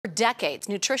decades,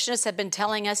 nutritionists have been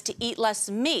telling us to eat less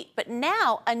meat, but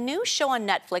now a new show on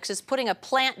Netflix is putting a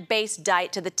plant-based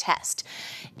diet to the test.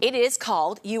 It is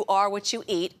called You Are What You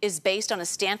Eat, is based on a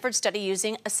Stanford study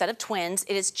using a set of twins.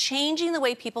 It is changing the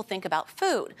way people think about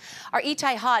food. Our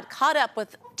Itay Hod caught up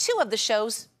with two of the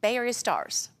show's Bay Area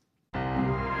stars.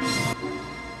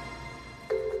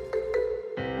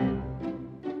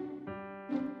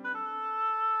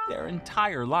 Their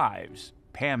entire lives,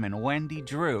 Pam and Wendy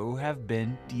Drew have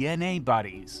been DNA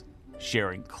buddies,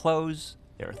 sharing clothes,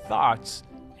 their thoughts,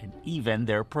 and even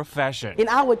their profession. In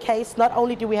our case, not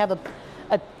only do we have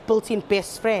a built-in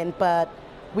best friend, but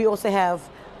we also have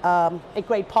a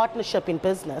great partnership in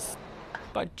business.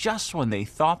 But just when they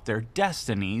thought their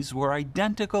destinies were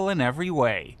identical in every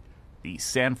way, these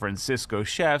San Francisco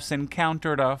chefs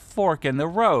encountered a fork in the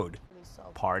road,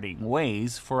 parting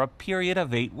ways for a period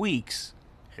of 8 weeks.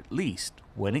 At least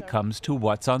when it comes to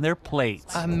what's on their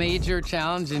plates. A major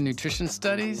challenge in nutrition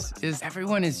studies is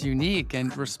everyone is unique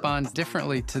and responds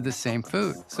differently to the same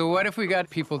food. So what if we got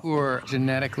people who are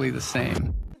genetically the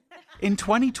same? In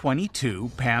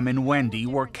 2022, Pam and Wendy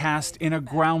were cast in a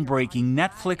groundbreaking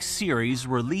Netflix series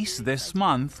released this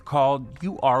month called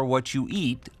You Are What You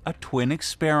Eat, a twin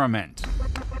experiment.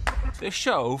 The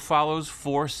show follows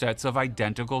 4 sets of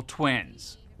identical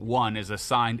twins. One is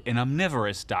assigned an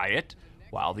omnivorous diet,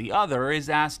 while the other is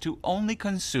asked to only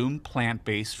consume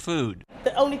plant-based food.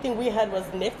 The only thing we had was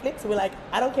Netflix. We're like,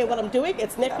 I don't care what I'm doing,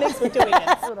 it's Netflix, we're doing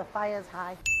it. So the fire's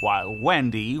high. While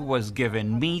Wendy was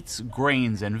given meats,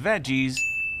 grains, and veggies,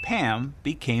 Pam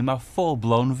became a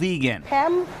full-blown vegan.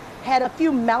 Pam had a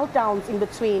few meltdowns in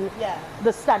between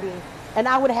the study, and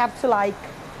I would have to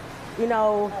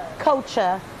coach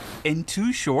her. In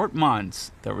 2 short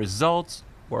months, the results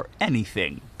were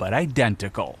anything but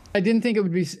identical. I didn't think it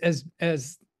would be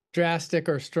as drastic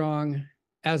or strong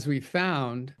as we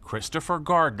found. Christopher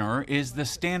Gardner is the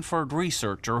Stanford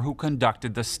researcher who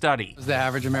conducted the study. The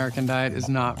average American diet is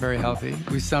not very healthy.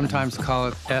 We sometimes call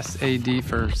it SAD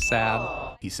for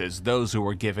sad. He says those who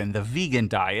were given the vegan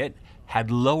diet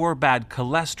had lower bad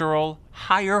cholesterol,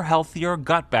 higher healthier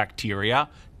gut bacteria,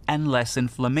 and less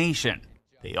inflammation.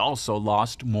 They also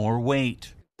lost more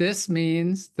weight. This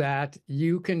means that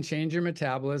you can change your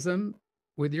metabolism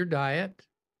with your diet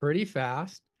pretty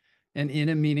fast and in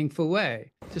a meaningful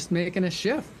way, just making a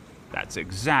shift. That's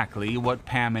exactly what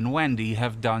Pam and Wendy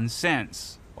have done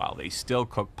since. While they still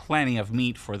cook plenty of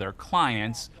meat for their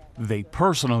clients, they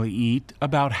personally eat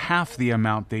about half the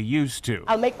amount they used to.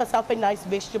 I'll make myself a nice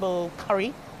vegetable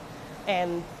curry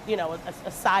and,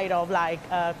 a side of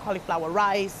cauliflower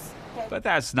rice. But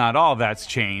that's not all that's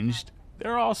changed.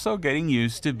 They're also getting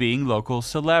used to being local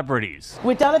celebrities.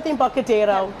 We're down at the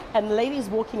Embarcadero, and the lady's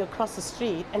walking across the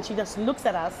street, and she just looks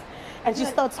at us, and she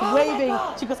starts waving.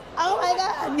 She goes, oh my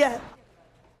God, yeah.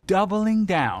 Doubling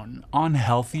down on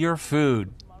healthier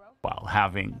food while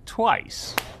having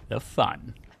twice the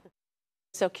fun.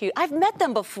 So cute. I've met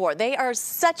them before. They are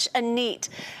such a neat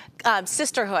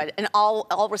sisterhood in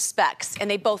all respects, and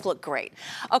they both look great.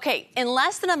 Okay, in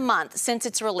less than a month since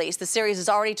its release, the series is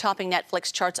already topping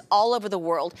Netflix charts all over the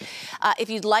world. If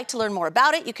you'd like to learn more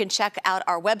about it, you can check out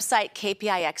our website,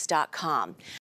 KPIX.com.